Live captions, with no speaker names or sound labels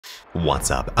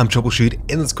What's up? I'm Troubleshoot.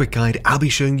 In this quick guide, I'll be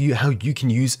showing you how you can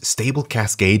use Stable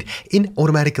Cascade in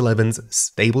Automatic 11's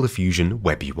Stable Diffusion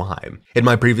WebUI. In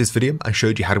my previous video, I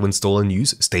showed you how to install and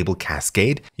use Stable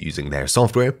Cascade using their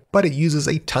software, but it uses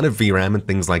a ton of VRAM and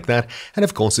things like that, and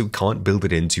of course we can't build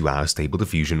it into our Stable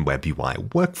Diffusion WebUI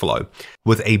workflow.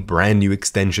 With a brand new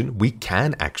extension, we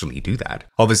can actually do that.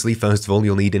 Obviously, first of all,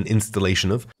 you'll need an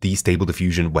installation of the Stable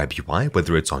Diffusion WebUI,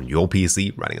 whether it's on your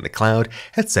PC, running in the cloud,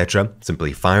 etc.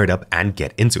 Simply fire it up and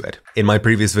get into it. In my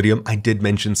previous video, I did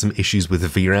mention some issues with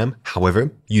VRAM.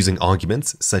 However, using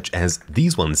arguments such as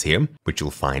these ones here, which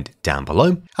you'll find down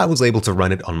below, I was able to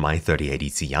run it on my 3080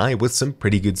 Ti with some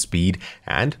pretty good speed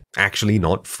and actually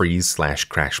not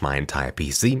freeze/crash my entire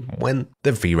PC when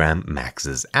the VRAM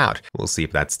maxes out. We'll see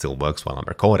if that still works while I'm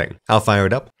recording. I'll fire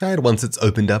it up, and once it's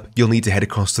opened up, you'll need to head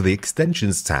across to the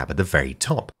Extensions tab at the very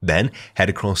top. Then head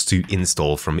across to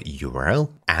Install from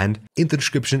URL, and in the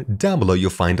description down below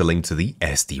you'll find a link to the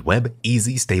SD-Web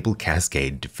Easy Stable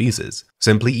Cascade Diffusers.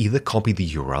 Simply either copy the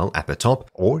URL at the top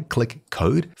or click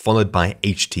code followed by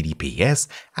HTTPS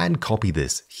and copy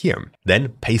this here. Then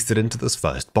paste it into this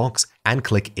first box and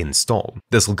click install.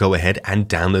 This will go ahead and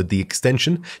download the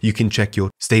extension. You can check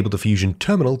your Stable Diffusion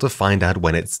terminal to find out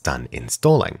when it's done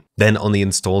installing. Then on the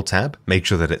install tab, make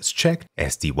sure that it's checked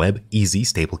SD-Web Easy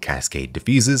Stable Cascade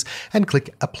Diffusers and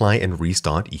click apply and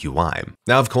restart UI.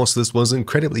 Now of course this was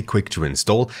incredibly quick to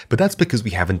install, but that's because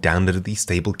we haven't downloaded the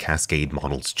Stable Cascade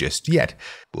models just yet.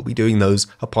 We'll be doing those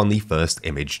upon the first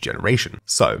image generation.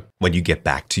 So when you get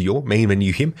back to your main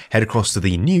menu here, head across to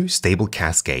the new Stable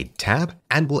Cascade tab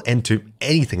and we'll enter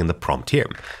anything in the prompt here.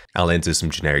 I'll enter some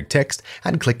generic text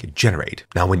and click generate.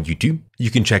 Now when you do,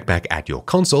 you can check back at your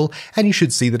console and you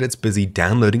should see that it's busy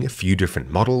downloading a few different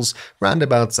models,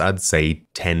 roundabouts I'd say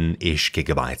 10-ish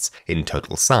gigabytes in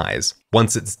total size.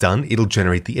 Once it's done, it'll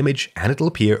generate the image and it'll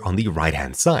appear on the right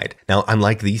hand side. Now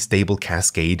unlike the Stable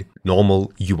Cascade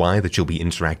normal UI that you'll be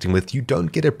interacting with, you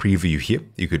don't get a preview here.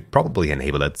 You could probably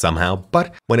enable it somehow,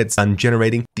 but when it's done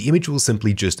generating, the image will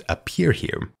simply just appear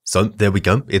here. So there we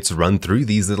go, it's run through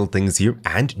these little things here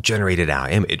and generated our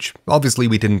image. Obviously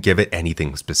we didn't give it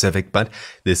anything specific, but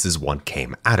this is what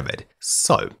came out of it.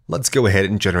 So let's go ahead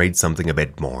and generate something a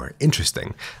bit more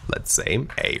interesting. Let's say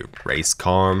a race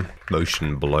car,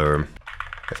 motion blur,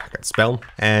 if I can spell,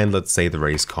 and let's say the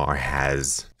race car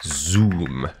has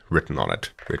zoom written on it,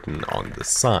 written on the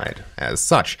side as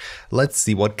such. Let's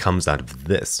see what comes out of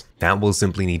this. Now we'll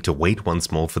simply need to wait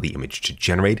once more for the image to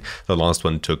generate. The last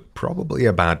one took probably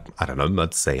about, I don't know,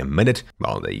 let's say a minute.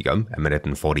 Well, there you go, 1 minute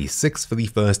and 46 for the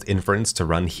first inference to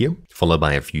run here, followed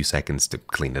by a few seconds to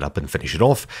clean it up and finish it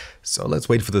off. So let's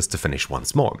wait for this to finish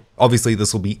once more. Obviously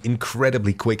this will be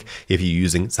incredibly quick if you're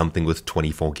using something with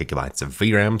 24 gigabytes of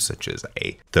VRAM, such as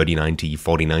a 3090,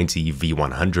 4090,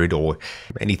 V100, or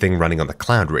anything running on the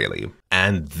cloud really.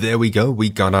 And there we go, we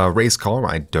got our race car.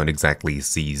 I don't exactly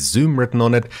see zoom written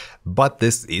on it, but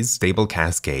this is Stable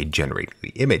Cascade generating the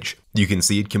image. You can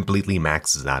see it completely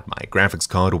maxes out my graphics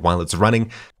card while it's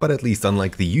running, but at least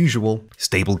unlike the usual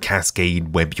Stable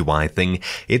Cascade WebUI thing,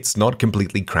 it's not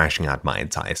completely crashing out my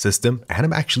entire system, and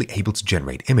I'm actually able to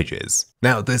generate images.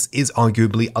 Now, this is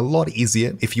arguably a lot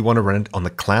easier if you want to run it on the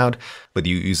cloud, whether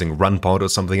you're using RunPod or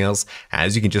something else,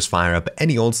 as you can just fire up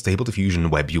any old Stable Diffusion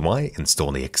WebUI,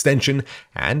 install the extension,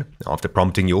 and after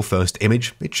prompting your first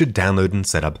image, it should download and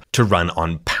set up to run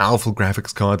on powerful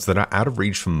graphics cards that are out of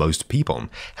reach for most people.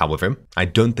 However, I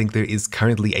don't think there is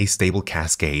currently a Stable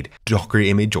Cascade Docker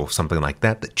image or something like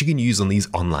that that you can use on these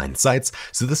online sites,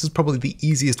 so this is probably the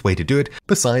easiest way to do it,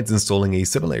 besides installing a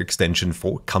similar extension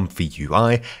for Comfy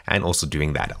UI and also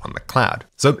doing that on the cloud.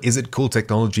 So is it cool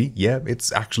technology? Yeah,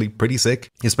 it's actually pretty sick,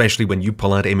 especially when you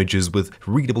pull out images with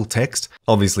readable text.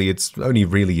 Obviously, it's only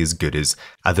really as good as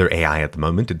other AI at the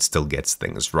moment. It still gets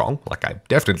things wrong. Like I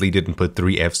definitely didn't put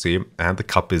 3 Fs here and the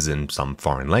cup is in some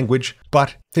foreign language,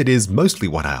 but it is mostly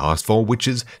what I asked for, which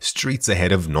is streets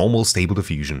ahead of normal Stable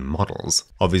Diffusion models.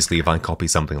 Obviously, if I copy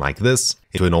something like this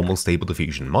into a normal Stable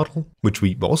Diffusion model, which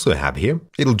we also have here,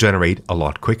 it'll generate a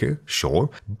lot quicker, sure,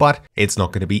 but it's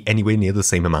not going to be anywhere near the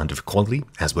same amount of quality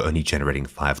as we're only generating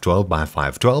 512 by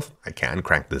 512. I can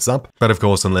crank this up, but of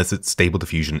course, unless it's Stable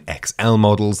Diffusion XL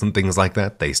models and things like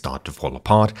that, they start to fall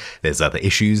apart. There's other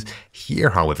issues. Here,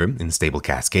 however, in Stable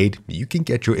Cascade, you can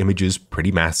get your images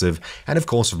pretty massive and of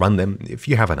course run them if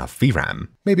you have enough VRAM.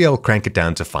 Maybe I'll crank it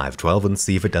down to 512 and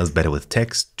see if it does better with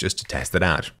text, just to test it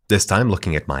out. This time,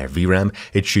 looking at my VRAM,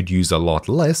 it should use a lot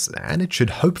less, and it should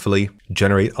hopefully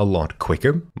generate a lot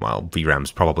quicker. Well,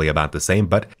 VRAM's probably about the same,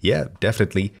 but yeah,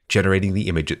 definitely generating the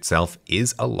image itself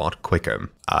is a lot quicker.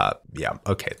 Yeah,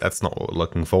 okay, that's not what we're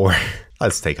looking for.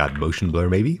 Let's take out motion blur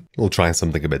maybe. We'll try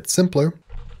something a bit simpler.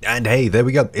 And hey, there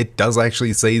we go, it does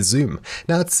actually say zoom.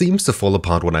 Now it seems to fall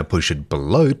apart when I push it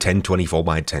below 1024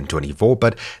 by 1024,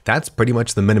 but that's pretty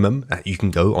much the minimum that you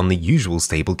can go on the usual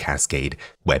stable Cascade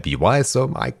WebUI,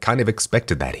 so I kind of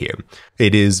expected that here.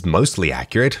 It is mostly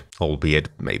accurate, albeit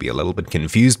maybe a little bit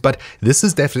confused, but this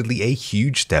is definitely a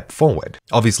huge step forward.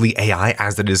 Obviously, AI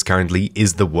as it is currently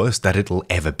is the worst that it'll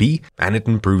ever be, and it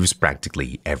improves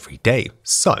practically every day.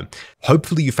 So,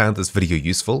 hopefully you found this video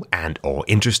useful and or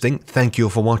interesting. Thank you all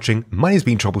for watching. My name's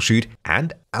been Troubleshoot,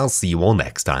 and I'll see you all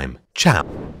next time.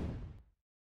 Ciao!